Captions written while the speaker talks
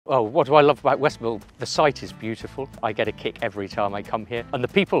Oh, what do I love about Westmill? The site is beautiful. I get a kick every time I come here, and the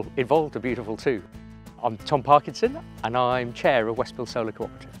people involved are beautiful too. I'm Tom Parkinson, and I'm chair of Westmill Solar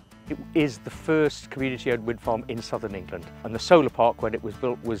Cooperative. It is the first community-owned wind farm in southern England, and the solar park, when it was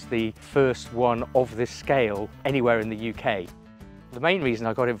built, was the first one of this scale anywhere in the UK. The main reason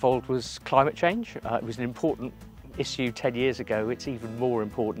I got involved was climate change. It was an important issue 10 years ago. It's even more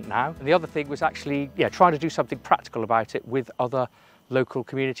important now. And the other thing was actually trying to do something practical about it with other local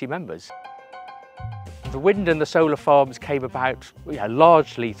community members. The wind and the solar farms came about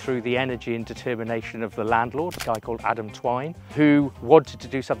largely through the energy and determination of the landlord, a guy called Adam Twine, who wanted to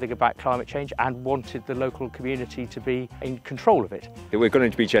do something about climate change and wanted the local community to be in control of it. We're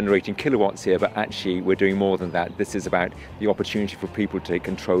going to be generating kilowatts here, but actually we're doing more than that. This is about the opportunity for people to take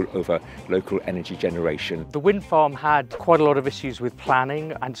control over local energy generation. The wind farm had quite a lot of issues with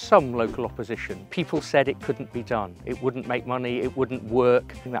planning and some local opposition. People said it couldn't be done. It wouldn't make money, it wouldn't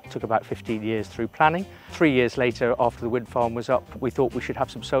work. And that took about 15 years through planning. 3 years later, after the wind farm was up, we thought we should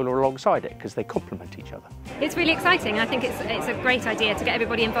have some solar alongside it because they complement each other. It's really exciting. I think it's a great idea to get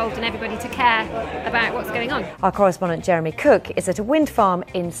everybody involved and everybody to care about what's going on. Our correspondent Jeremy Cook is at a wind farm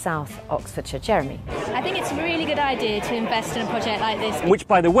in South Oxfordshire. Jeremy. I think it's a really good idea to invest in a project like this. Which,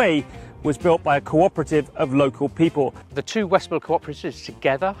 by the way, was built by a cooperative of local people. The two Westmill cooperatives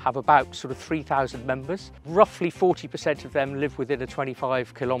together have about 3,000 members. Roughly 40% of them live within a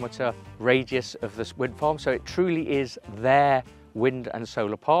 25-kilometre radius of this wind farm, so it truly is their wind and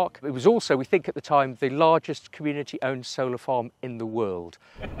solar park. It was also, we think at the time, the largest community-owned solar farm in the world.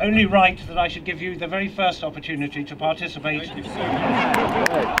 Only right that I should give you the very first opportunity to participate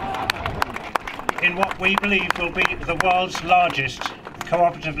in what we believe will be the world's largest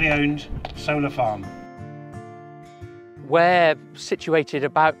cooperatively owned solar farm. We're situated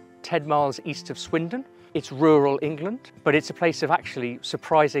about 10 miles east of Swindon. It's rural England, but it's a place of actually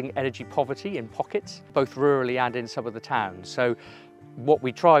surprising energy poverty in pockets, both rurally and in some of the towns. So what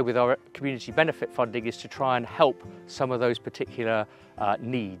we try with our community benefit funding is to try and help some of those particular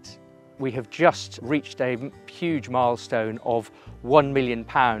needs. We have just reached a huge milestone of £1 million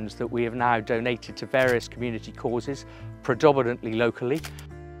that we have now donated to various community causes, predominantly locally.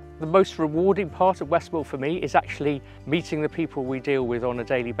 The most rewarding part of Westmill for me is actually meeting the people we deal with on a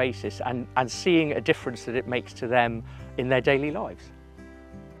daily basis and seeing a difference that it makes to them in their daily lives.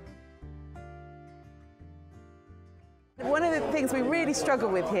 One of the things we really struggle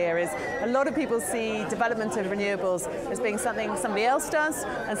with here is a lot of people see development of renewables as being something somebody else does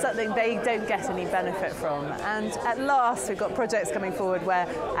and something they don't get any benefit from. And at last we've got projects coming forward where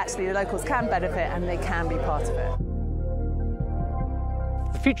actually the locals can benefit and they can be part of it.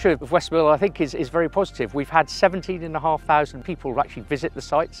 The future of Westmill, I think, is very positive. We've had 17,500 people actually visit the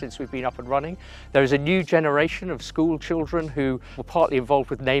site since we've been up and running. There is a new generation of school children who were partly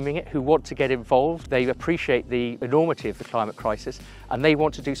involved with naming it, who want to get involved. They appreciate the enormity of the climate crisis and they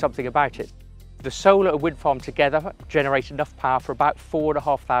want to do something about it. The solar and wind farm together generate enough power for about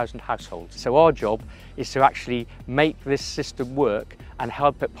 4,500 households. So our job is to actually make this system work and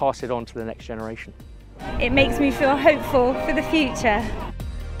help it pass it on to the next generation. It makes me feel hopeful for the future.